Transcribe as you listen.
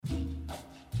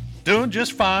Doing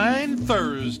just fine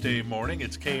Thursday morning.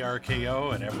 It's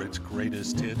KRKO and Everett's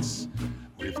Greatest Hits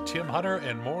with Tim Hunter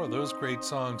and more of those great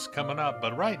songs coming up.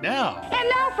 But right now... And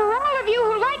now for all of you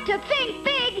who like to think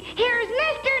big, here's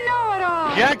Mr.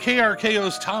 Know-It-All. Yeah,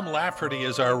 KRKO's Tom Lafferty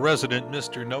is our resident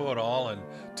Mr. Know-It-All. And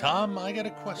Tom, I got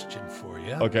a question for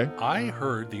you. Okay. I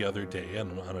heard the other day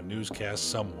on a newscast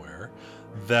somewhere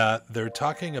that they're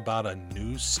talking about a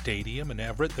new stadium in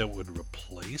Everett that would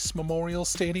replace Memorial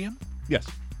Stadium. Yes.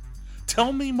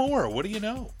 Tell me more. What do you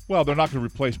know? Well, they're not going to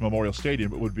replace Memorial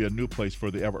Stadium. It would be a new place for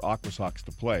the Everett Aquasox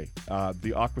to play.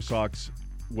 The Aquasox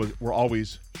were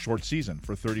always short season.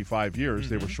 For 35 years,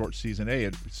 They were short season A.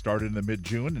 It started in the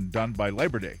mid-June and done by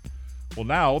Labor Day. Well,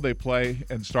 now they play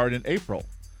and start in April.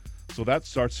 So that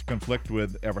starts to conflict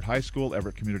with Everett High School,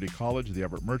 Everett Community College, the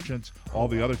Everett Merchants, all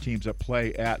the other teams that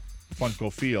play at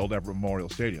Funko Field, Everett Memorial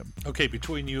Stadium. Okay,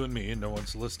 between you and me, and no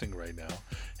one's listening right now,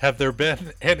 have there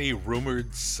been any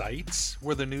rumored sites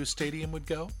where the new stadium would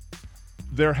go?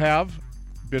 There have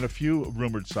been a few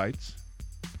rumored sites.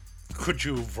 Could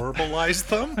you verbalize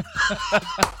them?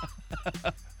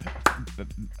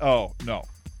 Oh, no.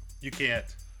 You can't.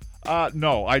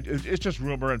 No, it's just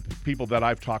rumor and people that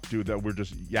I've talked to that we're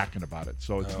just yakking about it.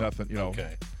 So it's nothing,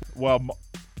 Okay. Well,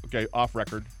 okay, off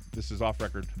record. This is off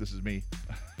record. This is me.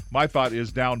 My thought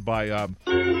is down by...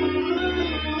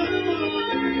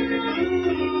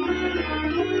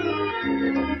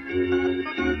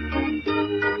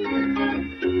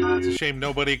 It's a shame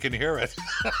nobody can hear it.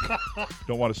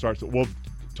 Don't want to start... Well,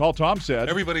 Tall Tom said...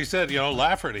 Everybody said,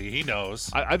 Lafferty, he knows.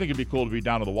 I think it'd be cool to be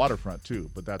down to the waterfront, too,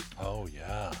 but that's... Oh,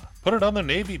 yeah. Put it on the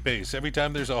Navy base. Every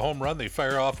time there's a home run, they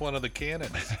fire off one of the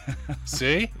cannons.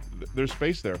 See? There's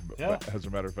space there, Yeah. as a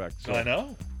matter of fact. So, I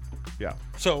know. Yeah.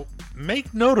 So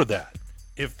make note of that.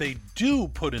 If they do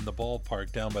put in the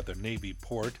ballpark down by the Navy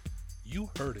port, you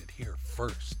heard it here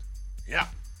first. Yeah.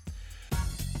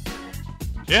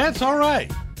 Yeah, it's all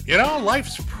right.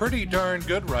 Life's pretty darn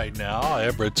good right now.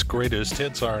 Everett's Greatest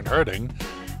Hits aren't hurting.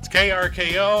 It's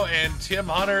KRKO and Tim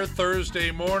Hunter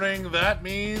Thursday morning. That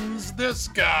means this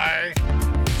guy.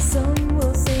 Some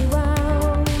will say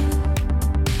wow,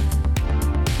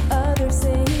 others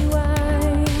say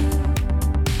why.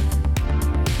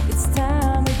 It's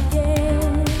time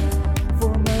again for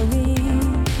Marie,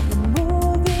 the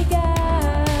movie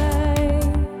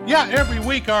guy. Yeah, every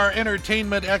week our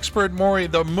entertainment expert, Maury,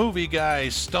 the movie guy,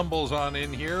 stumbles on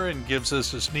in here and gives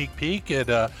us a sneak peek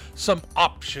at some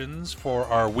options for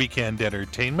our weekend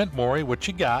entertainment. Maury, what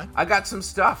you got? I got some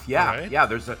stuff. Yeah, All right. yeah.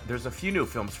 There's a few new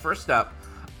films. First up,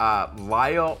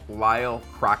 Lyle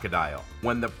Crocodile.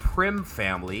 When the Prim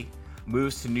family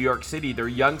moves to New York City, their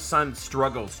young son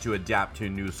struggles to adapt to a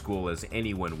new school as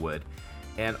anyone would,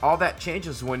 and all that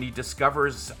changes when he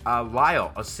discovers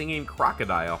Lyle, a singing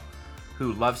crocodile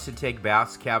who loves to take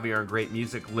baths, caviar, and great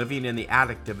music, living in the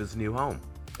attic of his new home.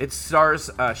 It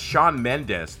stars Shawn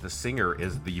Mendes. The singer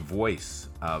is the voice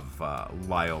of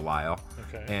Lyle.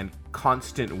 Okay. And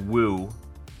Constant Wu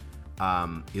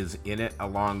is in it,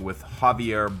 along with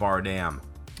Javier Bardem.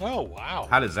 Oh, wow.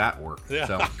 How does that work? Yeah.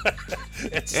 So,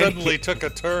 It suddenly took a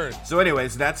turn. so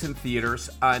anyways, that's in theaters.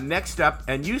 Next up,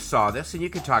 and you saw this, and you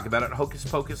can talk about it, Hocus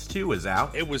Pocus 2 is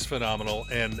out. It was phenomenal.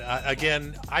 And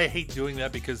again, I hate doing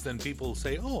that because then people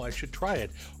say, oh, I should try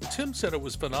it. Well, Tim said it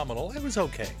was phenomenal. It was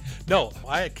okay. No,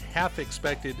 I half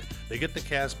expected they get the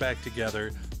cast back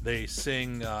together. They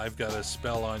sing I've Got a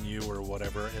Spell on You or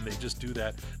whatever, and they just do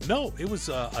that. No, it was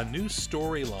a new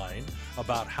storyline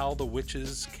about how the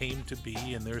witches came to be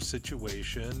and their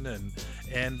situation,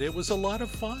 and it was a lot of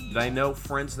fun. I know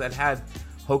friends that had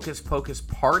Hocus Pocus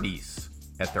parties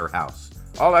at their house.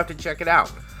 I'll have to check it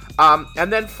out.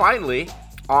 And then finally,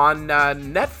 on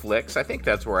Netflix, I think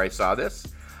that's where I saw this,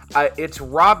 it's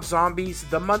Rob Zombie's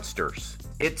The Munsters.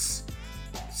 It's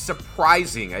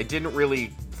surprising. I didn't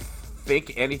really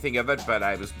think anything of it, but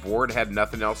I was bored, had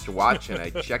nothing else to watch, and I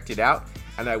checked it out,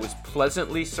 and I was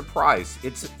pleasantly surprised.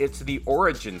 It's the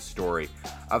origin story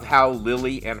of how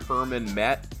Lily and Herman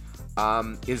met.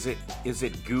 Is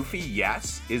it goofy?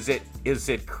 Yes. Is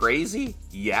it crazy?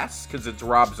 Yes, because it's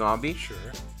Rob Zombie. Sure.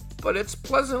 But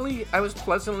I was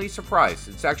pleasantly surprised.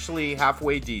 It's actually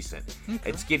halfway decent. Okay.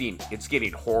 It's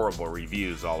getting horrible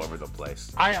reviews all over the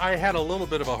place. I had a little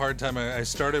bit of a hard time. I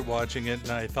started watching it,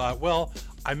 and I thought, well,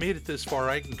 I made it this far.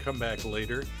 I can come back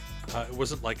later. It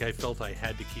wasn't like I felt I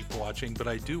had to keep watching, but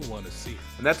I do want to see it.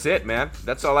 And that's it, man.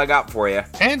 That's all I got for you.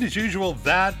 And as usual,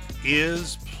 that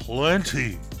is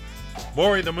plenty.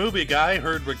 Maury the Movie Guy,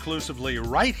 heard reclusively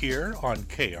right here on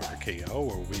KRKO,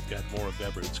 where we've got more of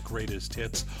Everett's Greatest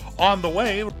Hits on the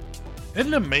way.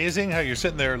 Isn't it amazing how you're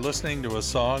sitting there listening to a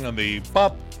song on the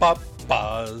bop bop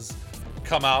buzz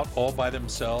come out all by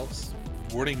themselves,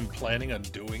 weren't even planning on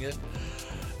doing it.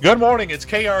 Good morning, it's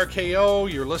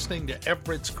KRKO. You're listening to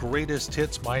Everett's Greatest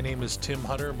Hits. My name is Tim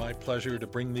Hunter. My pleasure to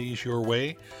bring these your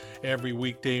way every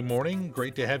weekday morning.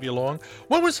 Great to have you along.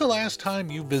 When was the last time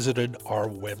you visited our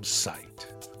website?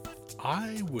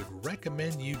 I would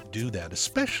recommend you do that,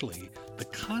 especially the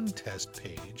contest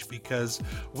page, because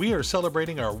we are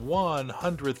celebrating our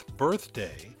 100th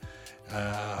birthday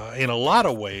in a lot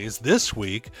of ways this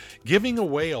week, giving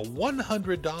away a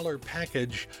 $100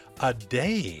 package a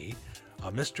day.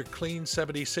 A Mr. Clean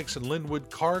 76 and Linwood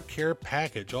car care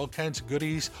package. All kinds of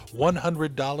goodies,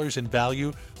 $100 in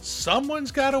value.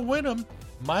 Someone's got to win them.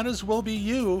 Might as well be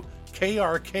you.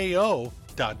 KRKO.com.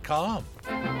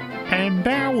 And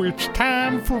now it's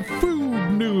time for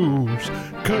food news,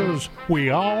 'cause we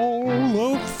all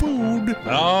love food.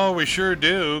 Oh, we sure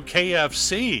do.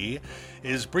 KFC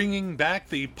is bringing back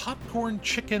the popcorn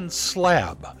chicken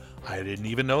slab. I didn't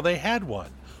even know they had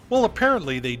one. Well,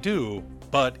 apparently they do,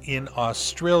 but in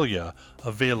Australia,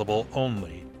 available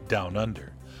only down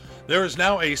under. There is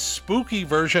now a spooky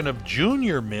version of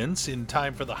Junior Mints in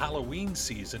time for the Halloween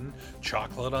season.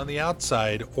 Chocolate on the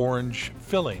outside, orange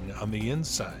filling on the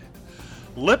inside.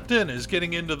 Lipton is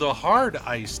getting into the hard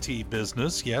iced tea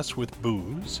business, yes, with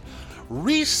booze.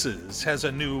 Reese's has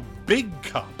a new big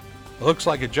cup. It looks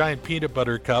like a giant peanut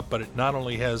butter cup, but it not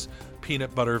only has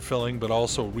peanut butter filling, but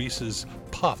also Reese's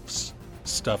Puffs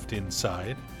stuffed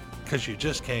inside, because you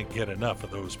just can't get enough of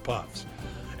those puffs.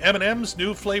 M&M's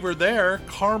new flavor there,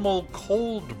 caramel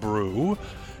cold brew.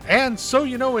 And so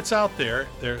you know it's out there.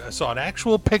 I saw an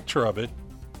actual picture of it.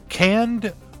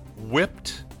 Canned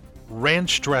whipped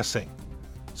ranch dressing.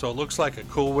 So it looks like a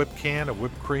Cool Whip can of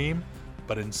whipped cream,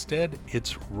 but instead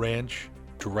it's ranch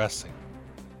dressing.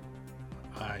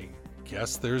 I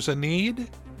guess there's a need?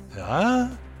 Huh?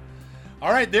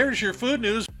 All right, there's your food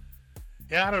news.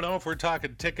 Yeah, I don't know if we're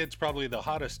talking tickets. Probably the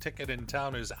hottest ticket in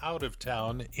town is out of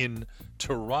town in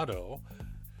Toronto.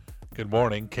 Good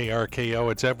morning,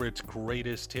 KRKO. It's Everett's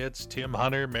Greatest Hits. Tim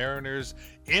Hunter, Mariners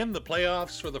in the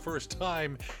playoffs for the first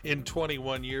time in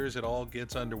 21 years. It all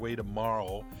gets underway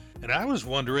tomorrow. And I was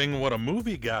wondering what a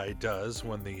movie guy does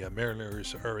when the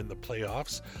Mariners are in the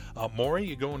playoffs. Maury,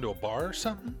 you going to a bar or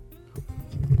something?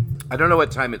 I don't know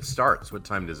what time it starts. What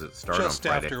time does it start Just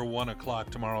on Friday? after 1 o'clock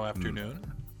tomorrow afternoon.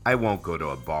 I won't go to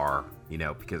a bar,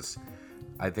 because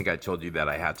I think I told you that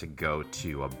I had to go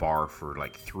to a bar for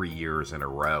like 3 years in a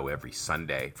row every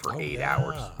Sunday for 8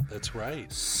 hours. That's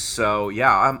right. So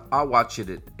yeah, I'll watch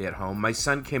it at home. My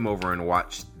son came over and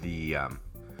watched the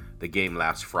game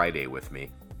last Friday with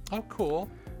me. Oh, cool.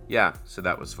 Yeah, so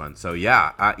that was fun. So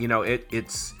yeah,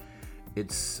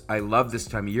 it's I love this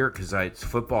time of year because it's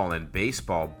football and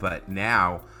baseball, but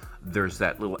now there's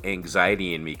that little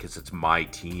anxiety in me because it's my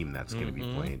team that's going to be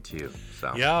playing too.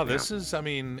 So yeah, this is,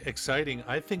 exciting.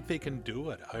 I think they can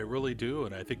do it. I really do,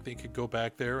 and I think they could go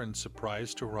back there and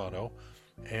surprise Toronto.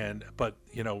 But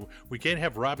we can't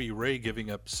have Robbie Ray giving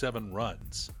up 7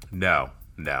 runs. No,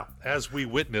 as we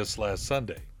witnessed last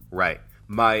Sunday. Right.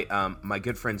 My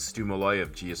good friend Stu Malloy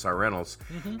of GSR Rentals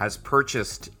has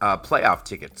purchased playoff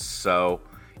tickets. So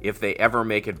if they ever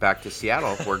make it back to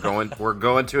Seattle, we're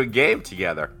going to a game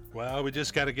together. Well, we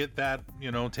just got to get that,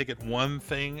 take it one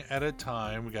thing at a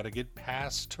time. We got to get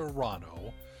past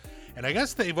Toronto. And I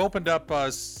guess they've opened up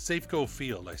Safeco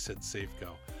Field. I said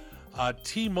Safeco.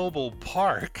 T-Mobile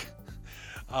Park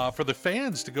for the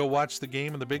fans to go watch the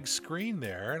game on the big screen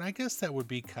there. And I guess that would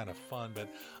be kind of fun. But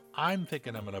I'm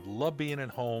thinking I'm going to love being at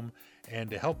home. And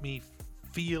to help me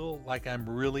feel like I'm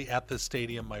really at the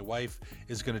stadium, my wife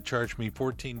is going to charge me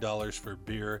 $14 for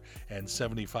beer and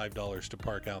 $75 to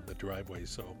park out in the driveway.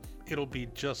 So it'll be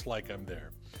just like I'm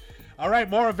there. All right,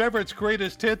 more of Everett's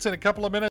Greatest Hits in a couple of minutes.